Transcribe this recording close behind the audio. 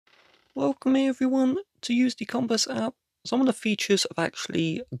Welcome everyone to use the Compass app. Some of the features have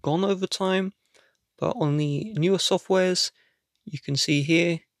actually gone over time, but on the newer softwares, you can see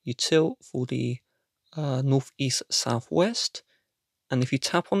here you tilt for the northeast southwest, and if you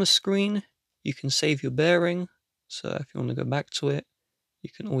tap on the screen, you can save your bearing. So if you want to go back to it, you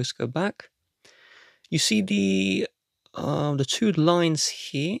can always go back. You see the two lines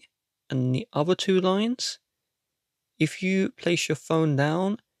here and the other two lines. If you place your phone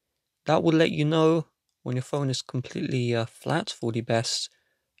down, that will let you know when your phone is completely flat for the best,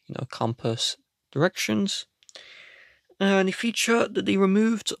 compass directions. And the feature that they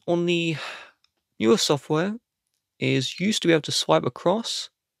removed on the newer software is used to be able to swipe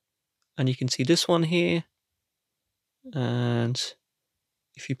across, and you can see this one here. And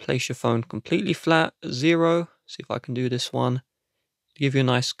if you place your phone completely flat, 0, see if I can do this one, give you a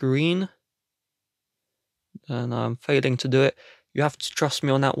nice green, and I'm failing to do it. You have to trust me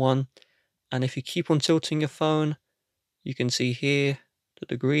on that one. And if you keep on tilting your phone, you can see here the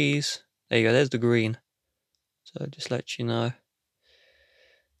degrees. There you go, there's the green. So just let you know.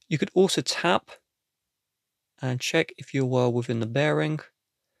 You could also tap and check if you were within the bearing.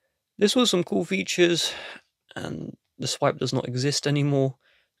 This was some cool features, and the swipe does not exist anymore.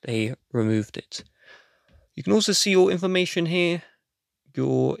 They removed it. You can also see your information here,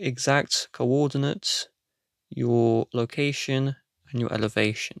 your exact coordinates, your location, and your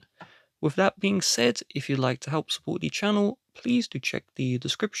elevation. With that being said, if you'd like to help support the channel, please do check the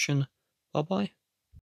description. Bye bye.